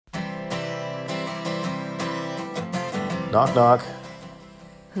Knock, knock.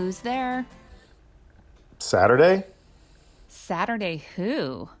 Who's there? Saturday? Saturday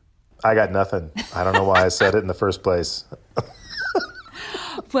who? I got nothing. I don't know why I said it in the first place.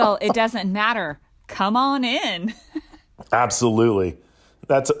 Well, it doesn't matter. Come on in. Absolutely.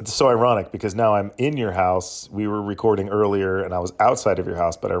 That's so ironic because now I'm in your house. We were recording earlier and I was outside of your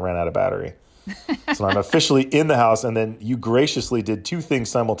house, but I ran out of battery. So I'm officially in the house, and then you graciously did two things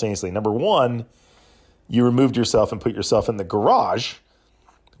simultaneously. Number one, you removed yourself and put yourself in the garage,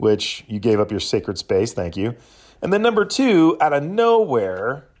 which you gave up your sacred space. Thank you. And then number two, out of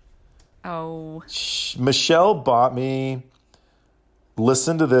nowhere, Michelle bought me,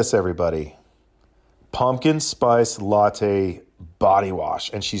 listen to this, everybody, pumpkin spice latte body wash.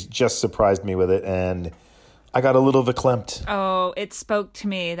 And she's just surprised me with it. And I got a little verklempt. Oh, it spoke to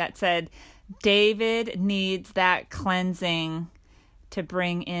me that said, David needs that cleansing to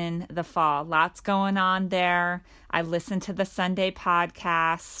bring in the fall. Lots going on there. I listened to the Sunday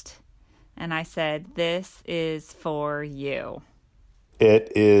podcast and I said, this is for you.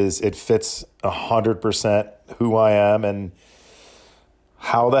 It fits 100% who I am. And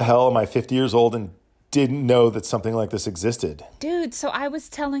how the hell am I 50 years old and didn't know that something like this existed? Dude, so I was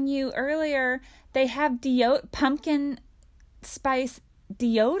telling you earlier, they have pumpkin spice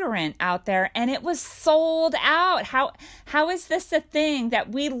deodorant out there and it was sold out. How is this a thing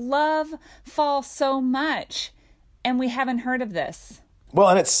that we love fall so much and we haven't heard of this? Well,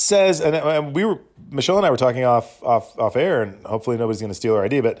 and it says, and Michelle and I were talking off air, and hopefully nobody's going to steal our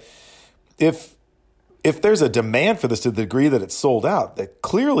idea, but if there's a demand for this to the degree that it's sold out, that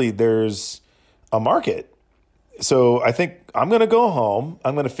clearly there's a market. So I think I'm going to go home.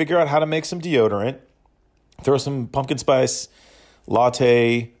 I'm going to figure out how to make some deodorant, throw some pumpkin spice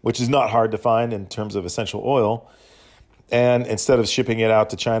latte, which is not hard to find in terms of essential oil. And instead of shipping it out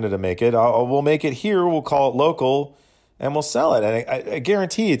to China to make it, we'll make it here. We'll call it local and we'll sell it. And I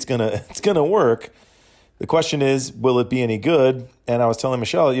guarantee it's gonna work. The question is, will it be any good? And I was telling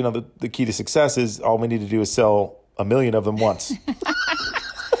Michelle, the key to success is all we need to do is sell 1 million of them once.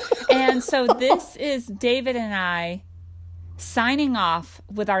 And so this is David and I signing off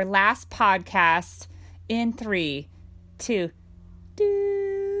with our last podcast in 3, 2,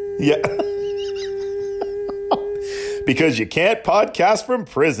 yeah. Because you can't podcast from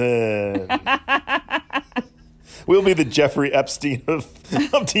prison. We'll be the Jeffrey Epstein of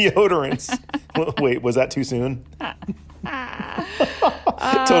deodorants. Wait, was that too soon?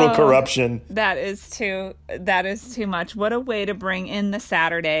 Total corruption. That is too much. What a way to bring in the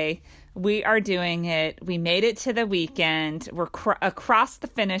Saturday. We are doing it. We made it to the weekend. We're across the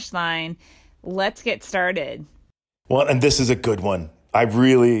finish line. Let's get started. Well, and this is a good one. I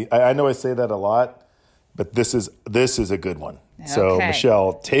know I say that a lot, but this is a good one. Okay. So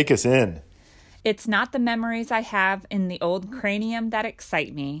Michelle, take us in. It's not the memories I have in the old cranium that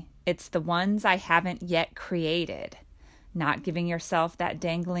excite me. It's the ones I haven't yet created. Not giving yourself that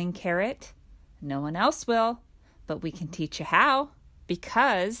dangling carrot. No one else will, but we can teach you how,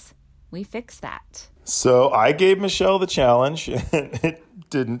 because we fix that. So I gave Michelle the challenge. It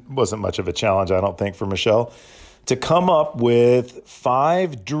wasn't much of a challenge, I don't think, for Michelle, to come up with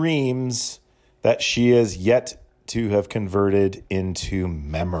 5 dreams that she has yet to have converted into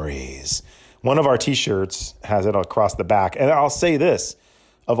memories. One of our t-shirts has it across the back. And I'll say this,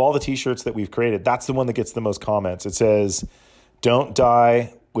 of all the t-shirts that we've created, that's the one that gets the most comments. It says, don't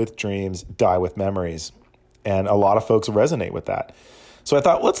die with dreams, die with memories. And a lot of folks resonate with that. So I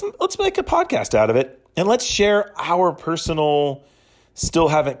thought, let's make a podcast out of it. And let's share our personal, still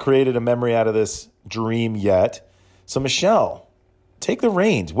haven't created a memory out of this dream yet. So Michelle, take the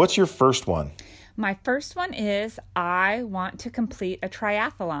reins. What's your first one? My first one is I want to complete a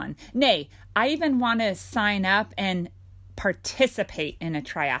triathlon. Nay, I even want to sign up and participate in a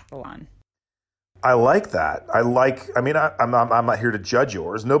triathlon. I like that. I'm not here to judge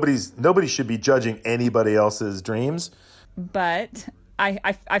yours. Nobody should be judging anybody else's dreams. But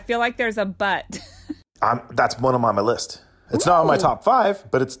I feel like there's a but. That's one on my list. It's not on my top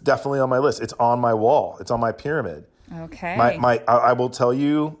 5, but it's definitely on my list. It's on my wall. It's on my pyramid. Okay. I will tell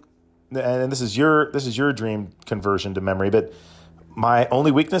you, and this is your dream conversion to memory, but my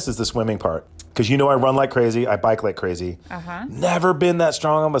only weakness is the swimming part. Because I run like crazy, I bike like crazy. Never been that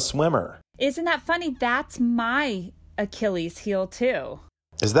strong. I'm a swimmer. Isn't that funny? That's my Achilles heel too.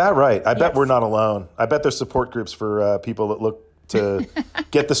 Is that right? I bet we're not alone. I bet there's support groups for people that look to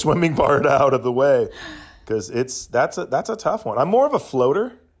get the swimming part out of the way. Because that's a tough one. I'm more of a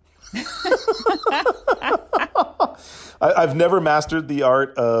floater. I've never mastered the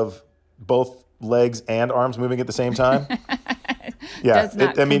art of both legs and arms moving at the same time. Yeah,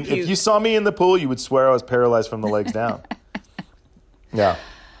 if you saw me in the pool, you would swear I was paralyzed from the legs down. Yeah.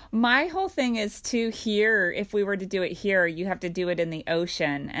 My whole thing is to here, if we were to do it here, you have to do it in the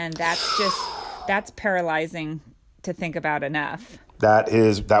ocean. And that's paralyzing to think about enough.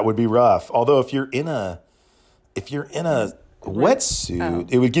 That would be rough. Although if you're in a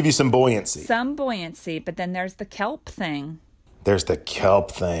wetsuit, it would give you some buoyancy. Some buoyancy, but then there's the kelp thing. There's the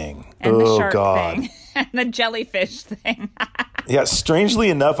kelp thing. And the shark God. thing. And the jellyfish thing. Yeah, strangely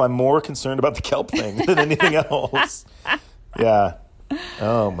enough, I'm more concerned about the kelp thing than anything else. Yeah.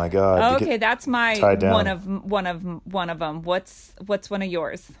 Oh my God. Okay, that's my one of them. What's one of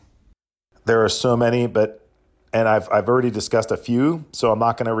yours? There are so many, and I've already discussed a few, so I'm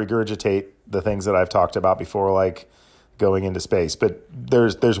not going to regurgitate the things that I've talked about before, like going into space. But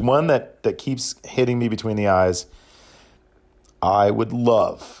there's one that keeps hitting me between the eyes. I would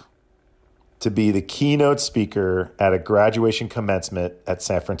love to be the keynote speaker at a graduation commencement at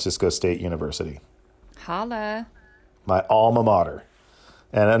San Francisco State University. Holla. My alma mater.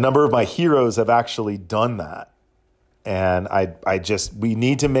 And a number of my heroes have actually done that. And we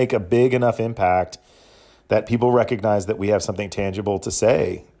need to make a big enough impact that people recognize that we have something tangible to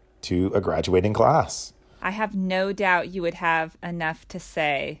say to a graduating class. I have no doubt you would have enough to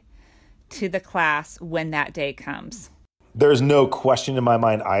say to the class when that day comes. There's no question in my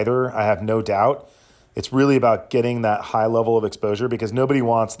mind either. I have no doubt. It's really about getting that high level of exposure because nobody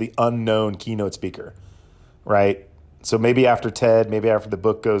wants the unknown keynote speaker, right? So maybe after TED, maybe after the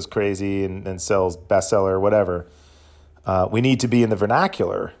book goes crazy and sells bestseller or whatever, we need to be in the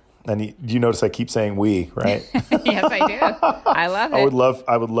vernacular. And you notice I keep saying we, right? Yes, I do. I love it.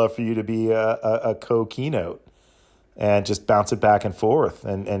 I would love for you to be a co-keynote and just bounce it back and forth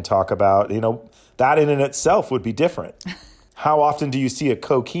and talk about, that in and itself would be different. How often do you see a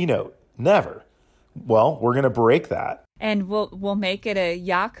co-keynote? Never. Well, we're going to break that. And we'll make it a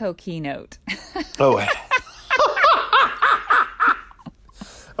Yako keynote. Oh.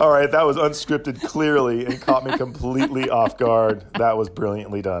 All right, that was unscripted clearly and caught me completely off guard. That was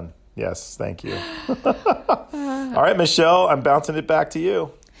brilliantly done. Yes, thank you. All right, Michelle, I'm bouncing it back to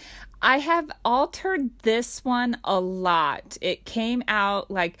you. I have altered this one a lot. It came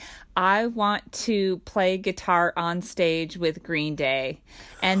out like I want to play guitar on stage with Green Day.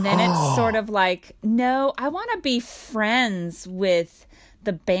 And then it's sort of like, no, I want to be friends with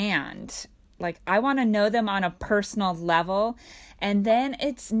the band. Like I want to know them on a personal level. And then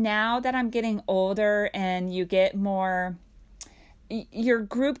it's now that I'm getting older and you get more, your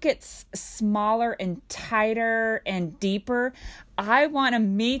group gets smaller and tighter and deeper. I want to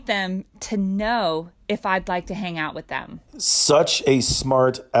meet them to know if I'd like to hang out with them. Such a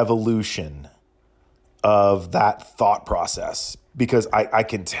smart evolution of that thought process because I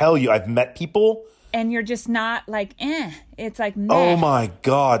can tell you I've met people. And you're just not like, it's like, meh. Oh my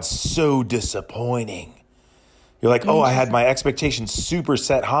God, so disappointing. You're like, I had my expectations super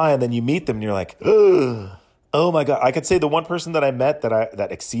set high, and then you meet them, and you're like, ugh. Oh my God. I could say the one person that I met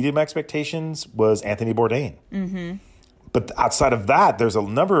that exceeded my expectations was Anthony Bourdain. Mm-hmm. But outside of that, there's a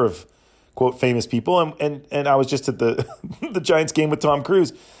number of, quote, famous people. And I was just at the the Giants game with Tom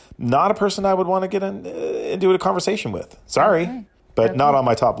Cruise. Not a person I would want to get into a conversation with. Sorry. Okay. But not on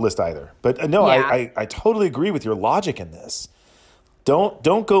my top list either. But no, yeah. I totally agree with your logic in this.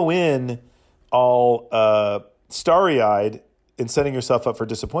 Don't go in all starry-eyed and setting yourself up for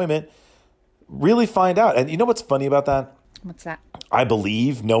disappointment. Really find out. And you know what's funny about that? What's that? I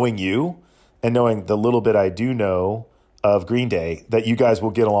believe, knowing you and knowing the little bit I do know of Green Day, that you guys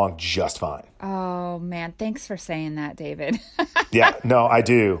will get along just fine. Oh, man. Thanks for saying that, David. Yeah, no, I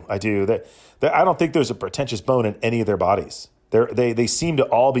do. I don't think there's a pretentious bone in any of their bodies. They seem to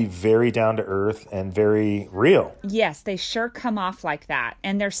all be very down to earth and very real. Yes, they sure come off like that.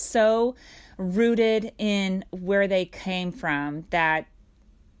 And they're so rooted in where they came from that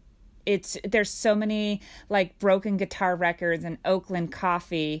there's so many like broken guitar records and Oakland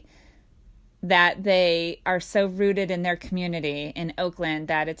coffee that they are so rooted in their community in Oakland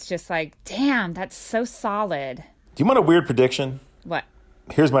that it's just like, damn, that's so solid. Do you want a weird prediction? What?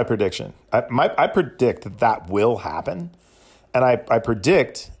 Here's my prediction. I predict that will happen. And I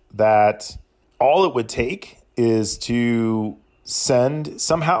predict that all it would take is to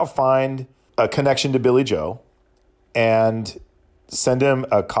somehow find a connection to Billy Joe and send him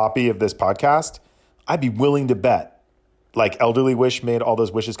a copy of this podcast. I'd be willing to bet, like Elderly Wish made all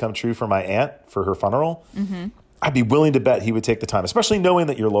those wishes come true for my aunt for her funeral. Mm-hmm. I'd be willing to bet he would take the time, especially knowing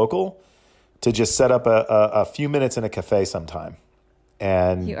that you're local, to just set up a few minutes in a cafe sometime.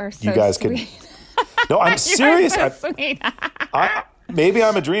 And you are so you guys sweet. No, I'm serious. You are so sweet. Maybe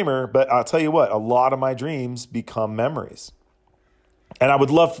I'm a dreamer, but I'll tell you what, a lot of my dreams become memories. And I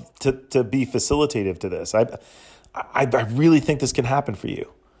would love to be facilitative to this. I really think this can happen for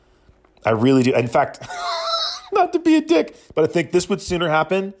you. I really do. In fact, not to be a dick, but I think this would sooner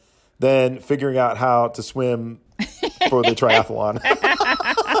happen than figuring out how to swim for the triathlon.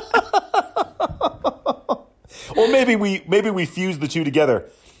 Or maybe we fuse the two together.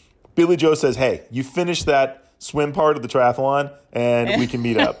 Billy Joe says, "Hey, you finish that swim part of the triathlon and we can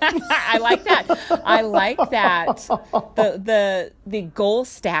meet up." I like that. I like that. The goal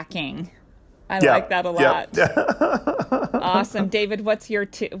stacking. I like that a lot. Yeah. Awesome. David,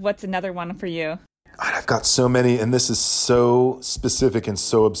 what's another one for you? I've got so many, and this is so specific and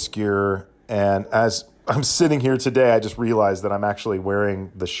so obscure. And as I'm sitting here today, I just realized that I'm actually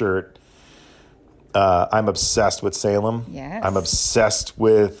wearing the shirt. I'm obsessed with Salem. Yes. I'm obsessed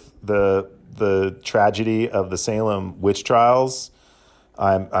with the tragedy of the Salem witch trials.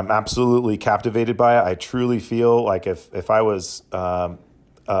 I'm absolutely captivated by it. I truly feel like if I was a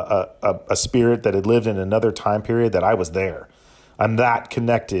spirit that had lived in another time period, that I was there. I'm that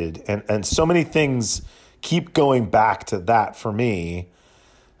connected, and so many things keep going back to that for me,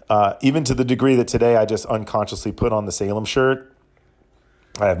 even to the degree that today I just unconsciously put on the Salem shirt.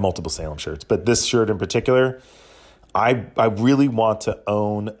 I have multiple Salem shirts, but this shirt in particular, I really want to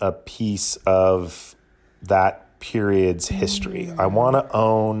own a piece of that period's history. I want to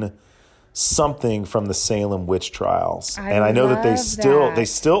own something from the Salem witch trials. And I know that they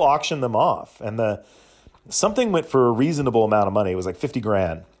still auction them off. And something went for a reasonable amount of money. It was like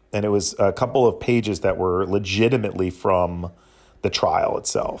 $50,000. And it was a couple of pages that were legitimately from the trial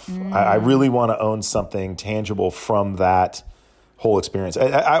itself. I really want to own something tangible from that whole experience.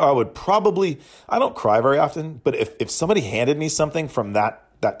 I would probably, I don't cry very often, but if somebody handed me something from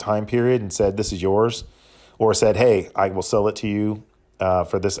that time period and said, "This is yours," or said, "Hey, I will sell it to you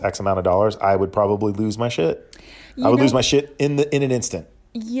for this X amount of dollars," I would probably lose my shit. I would lose my shit in an instant.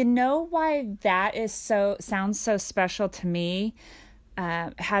 You know why that sounds so special to me?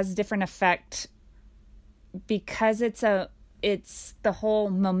 Has different effect because it's the whole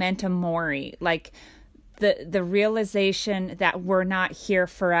memento mori, like the realization that we're not here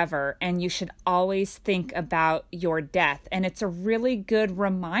forever and you should always think about your death. And it's a really good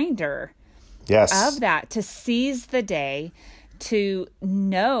reminder of that, to seize the day, to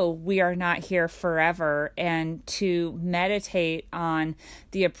know we are not here forever, and to meditate on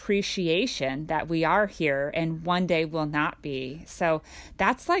the appreciation that we are here and one day will not be. So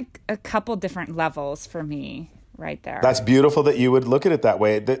that's like a couple different levels for me right there. That's beautiful that you would look at it that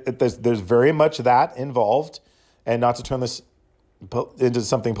way. There's very much that involved, and not to turn this into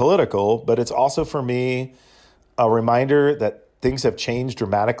something political, but it's also for me a reminder that things have changed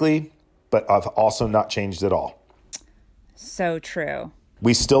dramatically, but have also not changed at all. So true.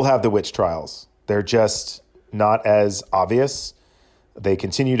 We still have the witch trials. They're just not as obvious. They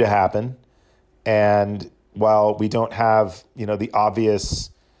continue to happen. And while we don't have, the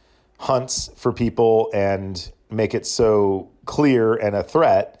obvious hunts for people and make it so clear and a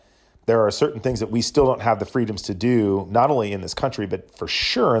threat, there are certain things that we still don't have the freedoms to do, not only in this country, but for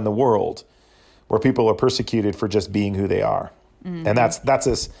sure in the world, where people are persecuted for just being who they are. Mm-hmm. And that's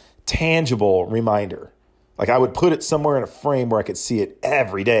a tangible reminder. Like, I would put it somewhere in a frame where I could see it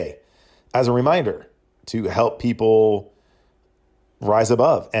every day as a reminder to help people rise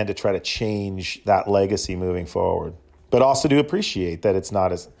above and to try to change that legacy moving forward. But also to appreciate that it's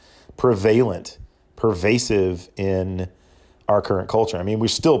not as pervasive in our current culture. I mean, we're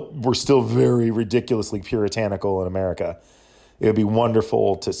still very ridiculously puritanical in America. It would be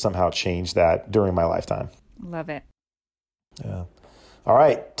wonderful to somehow change that during my lifetime. Love it. Yeah. All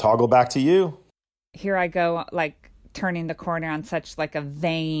right, toggle back to you. Here I go, like turning the corner on such like a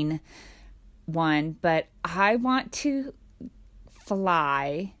vain one, but I want to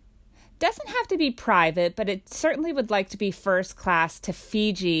fly. Doesn't have to be private, but it certainly would like to be first class to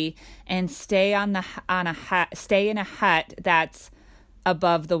Fiji and stay in a hut that's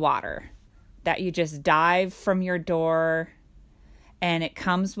above the water, that you just dive from your door and it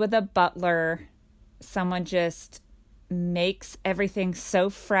comes with a butler. Someone just makes everything so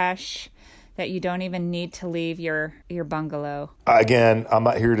fresh that you don't even need to leave your bungalow. Again, I'm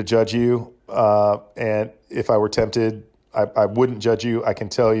not here to judge you. And if I were tempted, I wouldn't judge you. I can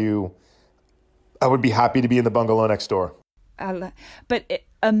tell you I would be happy to be in the bungalow next door. But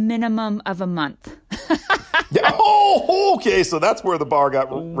a minimum of a month. Yeah. Oh, okay. So that's where the bar got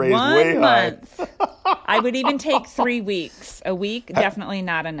raised way high. I would even take 3 weeks. A week, definitely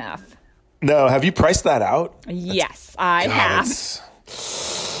not enough. No. Have you priced that out? Yes, I have.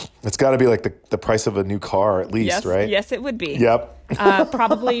 It's got to be like the price of a new car at least, right? Yes, it would be. Yep.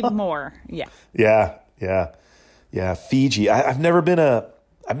 Probably more. Yeah. Yeah. Fiji. I've never been a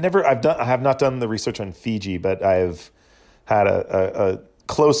I have not done the research on Fiji, but I've had a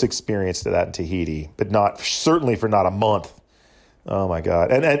close experience to that in Tahiti, but certainly for not a month. Oh my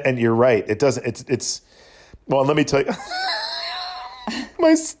God. And you're right. It doesn't, it's, well, let me tell you,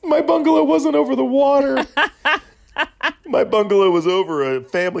 my bungalow wasn't over the water. My bungalow was over a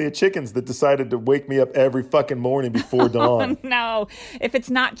family of chickens that decided to wake me up every fucking morning before dawn. Oh, no. If it's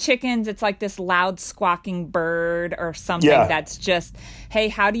not chickens, it's like this loud squawking bird or something that's just, hey,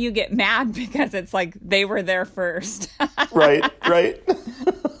 how do you get mad? Because it's like they were there first. Right.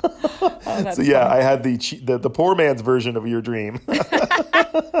 Oh, so yeah, funny. I had the poor man's version of your dream.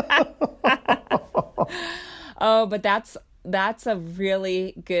 Oh, but that's a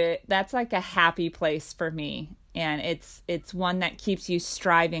really good, that's like a happy place for me. And it's one that keeps you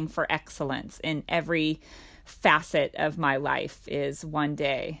striving for excellence in every facet of my life is one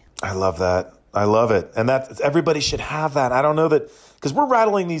day. I love that. I love it. And everybody should have that. I don't know that, because we're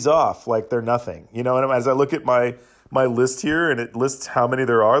rattling these off like they're nothing. You know, and as I look at my list here and it lists how many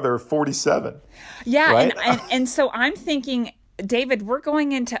there are 47. Yeah. Right? And so I'm thinking, David, we're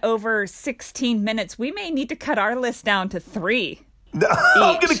going into over 16 minutes. We may need to cut our list down to 3.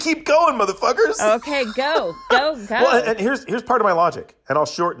 I'm going to keep going, motherfuckers. Okay, go. Well, and here's part of my logic, and I'll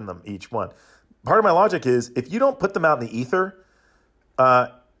shorten them each one. Part of my logic is if you don't put them out in the ether,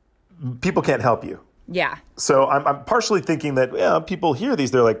 people can't help you. Yeah. So I'm partially thinking that people hear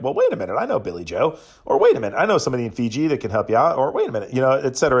these, they're like, well, wait a minute, I know Billy Joe, or wait a minute, I know somebody in Fiji that can help you out, or wait a minute,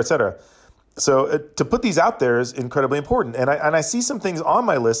 et cetera, et cetera. So to put these out there is incredibly important. And I see some things on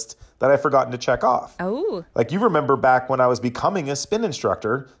my list that I've forgotten to check off. Oh. Like you remember back when I was becoming a spin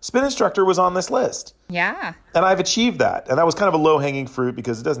instructor was on this list. Yeah. And I've achieved that. And that was kind of a low-hanging fruit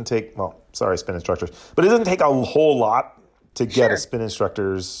because it doesn't take, sorry, spin instructors, but it doesn't take a whole lot to get a spin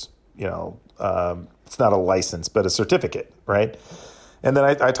instructor's, it's not a license, but a certificate, right? And then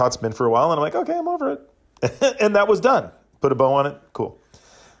I taught spin for a while and I'm like, okay, I'm over it. And that was done. Put a bow on it. Cool.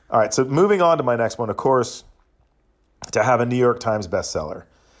 All right, so moving on to my next one, of course, to have a New York Times bestseller,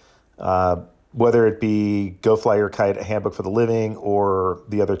 whether it be Go Fly Your Kite, A Handbook for the Living, or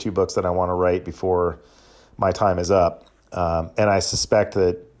the other 2 books that I want to write before my time is up. And I suspect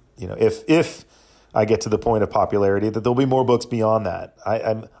that, if I get to the point of popularity, that there'll be more books beyond that.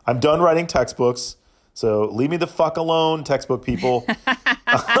 I'm done writing textbooks, so leave me the fuck alone, textbook people.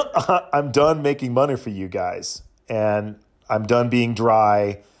 I'm done making money for you guys, and I'm done being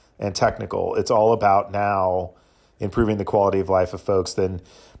dry and technical. It's all about now improving the quality of life of folks. Then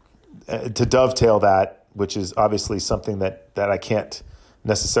to dovetail that, which is obviously something that I can't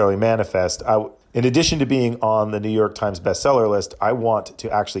necessarily manifest. In addition to being on the New York Times bestseller list, I want to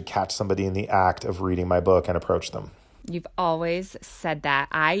actually catch somebody in the act of reading my book and approach them. You've always said that.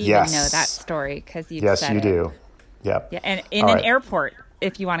 I even know that story because you've said it. Yes, you do. Yep. Yeah, and in an airport,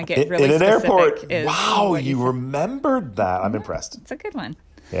 if you want to get really specific. In an airport. Wow, you remembered that. I'm impressed. It's a good one.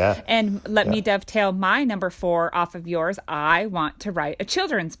 Yeah. And let me dovetail my number 4 off of yours. I want to write a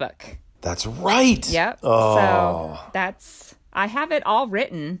children's book. That's right. Yep. Oh. So I have it all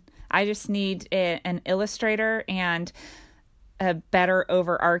written. I just need an illustrator and a better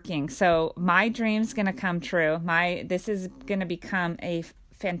overarching. So my dream's going to come true. This is going to become a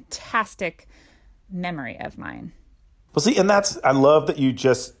fantastic memory of mine. Well, see, and I love that you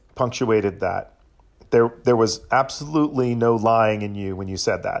just punctuated that. There was absolutely no lying in you when you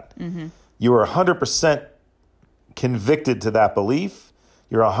said that. Mm-hmm. You were 100% convicted to that belief.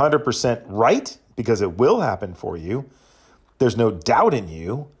 You're 100% right because it will happen for you. There's no doubt in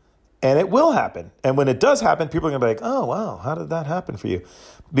you, and it will happen. And when it does happen, people are going to be like, oh, wow, how did that happen for you?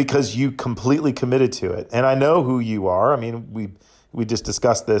 Because you completely committed to it. And I know who you are. I mean, we just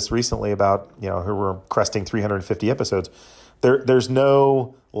discussed this recently about, who we're cresting 350 episodes. There's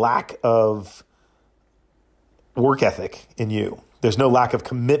no lack of work ethic in you. There's no lack of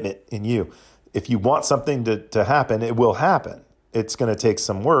commitment in you. If you want something to happen, it will happen. It's going to take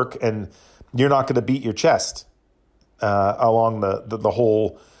some work, and you're not going to beat your chest along the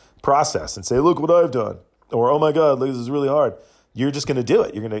whole process and say, look what I've done, or, oh my God, look, this is really hard. You're just going to do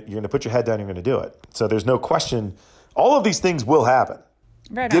it. You're going to put your head down. You're going to do it. So there's no question. All of these things will happen.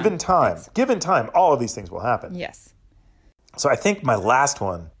 Right given on. time. Yes. Given time, all of these things will happen. Yes. So I think my last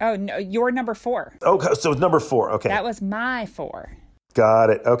one. Oh, no, you're number 4. Okay, so it's number 4. Okay. That was my 4.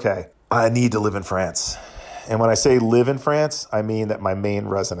 Got it. Okay. I need to live in France. And when I say live in France, I mean that my main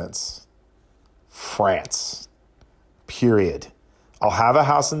residence, France, period. I'll have a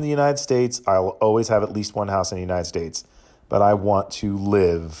house in the United States. I'll always have at least one house in the United States. But I want to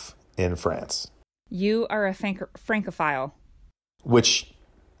live in France. You are a Francophile. Which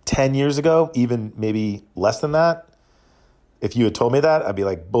 10 years ago, even maybe less than that, If you had told me that, I'd be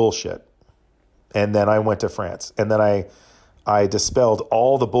like, bullshit. And then I went to France. And then I dispelled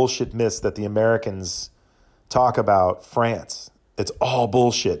all the bullshit myths that the Americans talk about France. It's all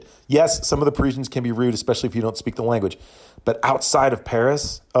bullshit. Yes, some of the Parisians can be rude, especially if you don't speak the language. But outside of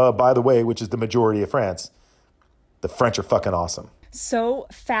Paris, by the way, which is the majority of France, the French are fucking awesome. So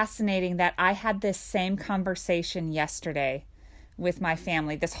fascinating that I had this same conversation yesterday with my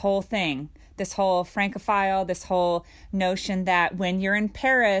family. This whole thing, this whole Francophile, this whole notion that when you're in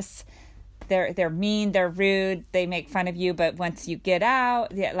Paris, they're mean, they're rude, they make fun of you, but once you get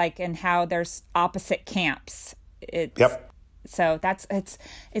out, like, and how there's opposite camps. Yep. So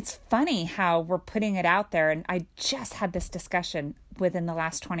it's funny how we're putting it out there, and I just had this discussion within the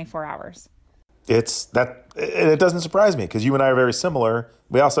last 24 hours. It doesn't surprise me because you and I are very similar.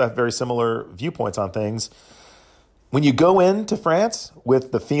 We also have very similar viewpoints on things. When you go into France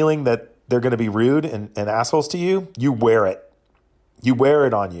with the feeling that they're going to be rude and assholes to you, you wear it. You wear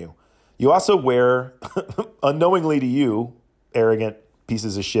it on you. You also wear, unknowingly to you, arrogant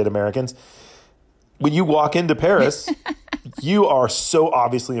pieces of shit Americans, when you walk into Paris, you are so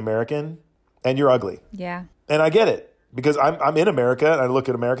obviously American and you're ugly. Yeah. And I get it because I'm in America and I look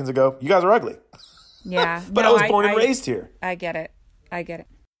at Americans and go, you guys are ugly. Yeah. But I was born and raised here. I get it.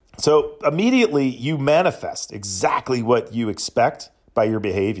 So immediately you manifest exactly what you expect by your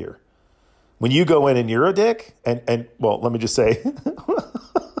behavior. When you go in and you're a dick, and well, let me just say,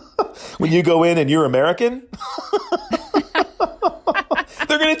 when you go in and you're American,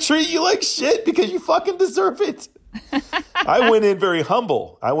 they're going to treat you like shit because you fucking deserve it. I went in very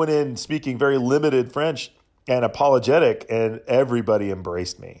humble. I went in speaking very limited French and apologetic, and everybody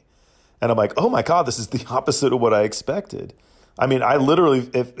embraced me. And I'm like, oh my God, this is the opposite of what I expected. I mean, I literally,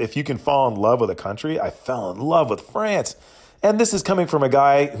 if you can fall in love with a country, I fell in love with France. And this is coming from a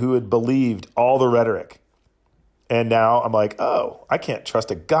guy who had believed all the rhetoric. And now I'm like, oh, I can't trust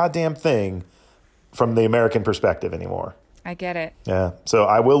a goddamn thing from the American perspective anymore. I get it. Yeah. So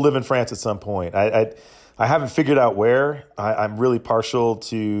I will live in France at some point. I haven't figured out where. I'm really partial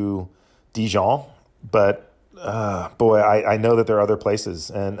to Dijon, but boy, I know that there are other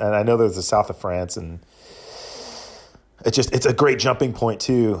places, and I know there's the south of France, and it's a great jumping point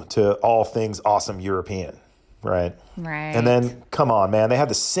too to all things awesome European, right? Right. And then come on, man, they have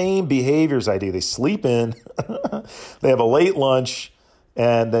the same behaviors I do. They sleep in, they have a late lunch,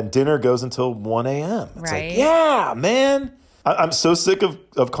 and then dinner goes until 1 a.m. It's right. like, yeah, man. I'm so sick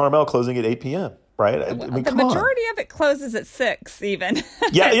of Carmel closing at 8 p.m. Right? I mean, the majority of it closes at 6 even.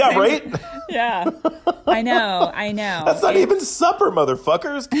 Yeah, right? Yeah. I know. That's not even supper,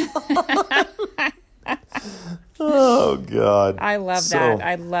 motherfuckers. Oh, God. I love that.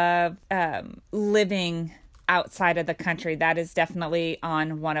 I love living outside of the country. That is definitely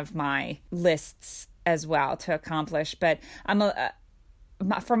on one of my lists as well to accomplish. But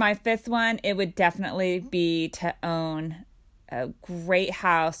for my fifth one, it would definitely be to own a great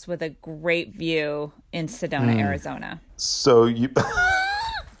house with a great view in Sedona, Arizona. So you...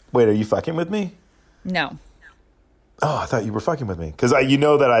 Wait, are you fucking with me? No. Oh, I thought you were fucking with me. Because you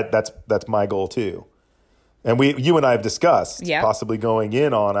know that that's my goal too. And you and I have discussed possibly going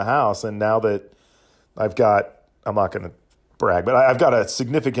in on a house. And now that I've got, I'm not going to brag, but I've got a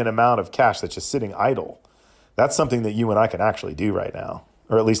significant amount of cash that's just sitting idle. That's something that you and I can actually do right now.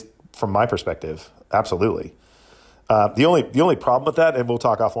 Or at least from my perspective. Absolutely. The only problem with that, and we'll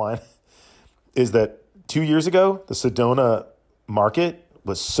talk offline, is that 2 years ago, the Sedona market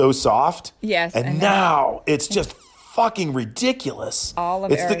was so soft. Yes. And now it's just fucking ridiculous. All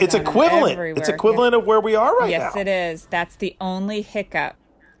of Arizona, it's equivalent. everywhere. It's equivalent of where we are right now. Yes, it is. That's the only hiccup.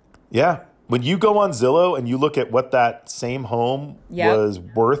 Yeah. When you go on Zillow and you look at what that same home was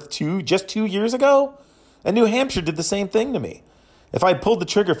worth just 2 years ago, and New Hampshire did the same thing to me. If I'd pulled the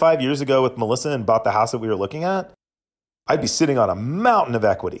trigger 5 years ago with Melissa and bought the house that we were looking at, I'd be sitting on a mountain of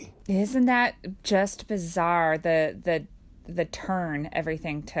equity. Isn't that just bizarre, the turn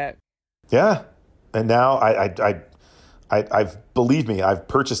everything took? Yeah. And now I've believe me, I've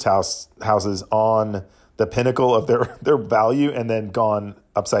purchased houses on the pinnacle of their value and then gone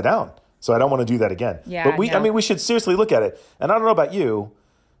upside down. So I don't want to do that again. Yeah, but we should seriously look at it. And I don't know about you,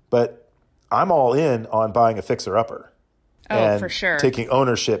 but I'm all in on buying a fixer upper. Oh, and for sure. Taking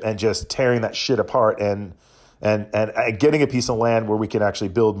ownership and just tearing that shit apart and getting a piece of land where we can actually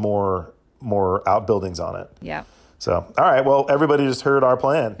build more outbuildings on it. Yeah. So, all right. Well, everybody just heard our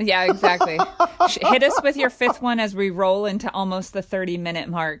plan. Yeah, exactly. Hit us with your fifth one as we roll into almost the 30-minute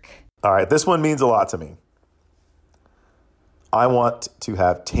mark. All right. This one means a lot to me. I want to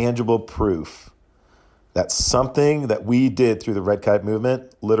have tangible proof that something that we did through the Red Kite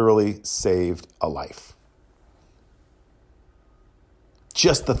movement literally saved a life.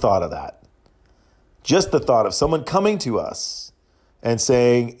 Just the thought of that. Just the thought of someone coming to us and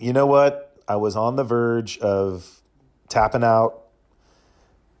saying, you know what? I was on the verge of tapping out.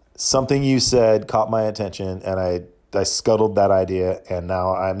 Something you said caught my attention, and I scuttled that idea. And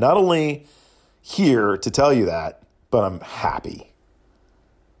now I'm not only here to tell you that, but I'm happy.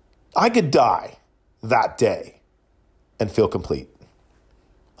 I could die that day and feel complete.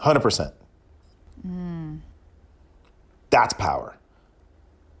 100%. That's power.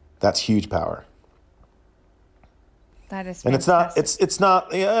 That's huge power. That is And fantastic. it's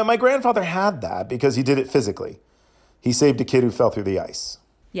not, my grandfather had that because he did it physically. He saved a kid who fell through the ice.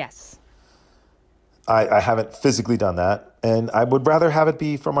 Yes. I haven't physically done that, and I would rather have it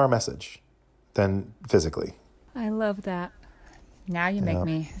be from our message than physically. I love that. Now you make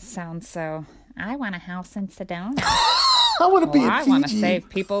me sound so. I want a house in Sedona. I want to be in I Fiji. want to save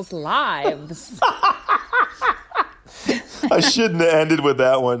people's lives. I shouldn't have ended with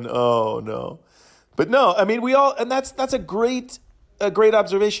that one. Oh no. But no, I mean we all, and that's a great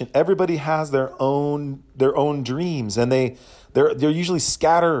observation. Everybody has their own dreams, and they're usually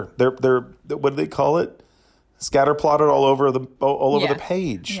they're what do they call it? Scatter plotted all over the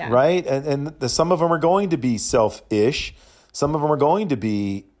page, Yeah. right? And some of them are going to be selfish. Some of them are going to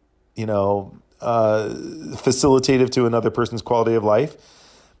be, facilitative to another person's quality of life,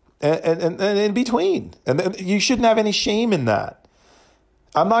 and in between. And then you shouldn't have any shame in that.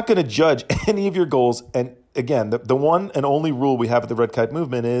 I'm not going to judge any of your goals. And again, the one and only rule we have at the Red Kite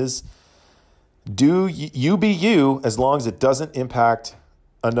Movement is do you be you as long as it doesn't impact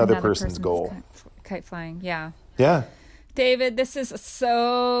another person's goal. Kite flying, yeah. Yeah. David, this is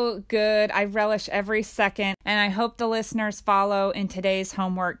so good. I relish every second, and I hope the listeners follow in today's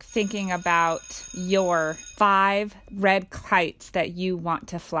homework thinking about your 5 red kites that you want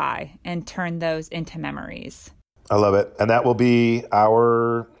to fly and turn those into memories. I love it. And that will be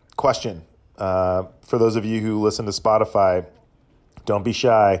our question. For those of you who listen to Spotify, don't be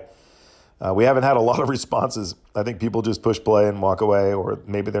shy. We haven't had a lot of responses. I think people just push play and walk away, or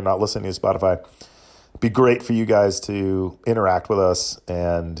maybe they're not listening to Spotify. It'd be great for you guys to interact with us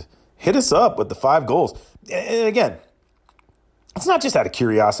and hit us up with the 5 goals. And again, it's not just out of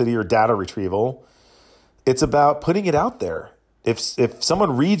curiosity or data retrieval. It's about putting it out there. If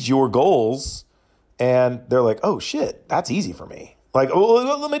someone reads your goals and they're like, oh shit, that's easy for me. Like,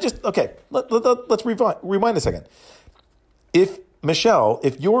 let me just, okay, let's rewind a second. Michelle,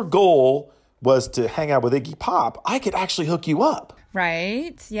 if your goal was to hang out with Iggy Pop, I could actually hook you up.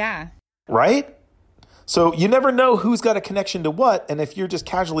 Right? Yeah. Right? So you never know who's got a connection to what. And if you're just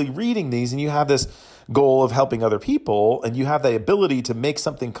casually reading these and you have this goal of helping other people and you have the ability to make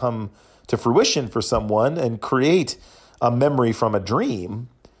something come to fruition for someone and create a memory from a dream,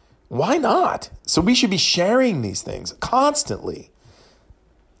 why not? So we should be sharing these things constantly.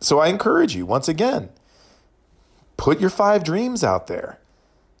 So I encourage you, once again, put your 5 dreams out there.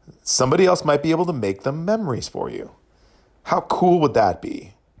 Somebody else might be able to make them memories for you. How cool would that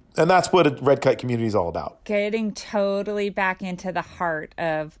be? And that's what a Red Kite community is all about. Getting totally back into the heart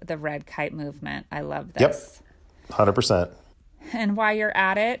of the Red Kite movement. I love this. Yep, 100%. And while you're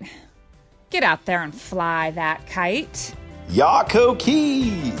at it, get out there and fly that kite. Yako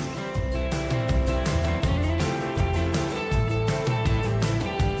Key!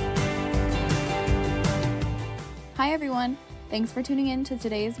 Hi everyone! Thanks for tuning in to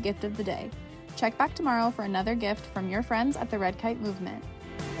today's Gift of the Day. Check back tomorrow for another gift from your friends at the Red Kite Movement.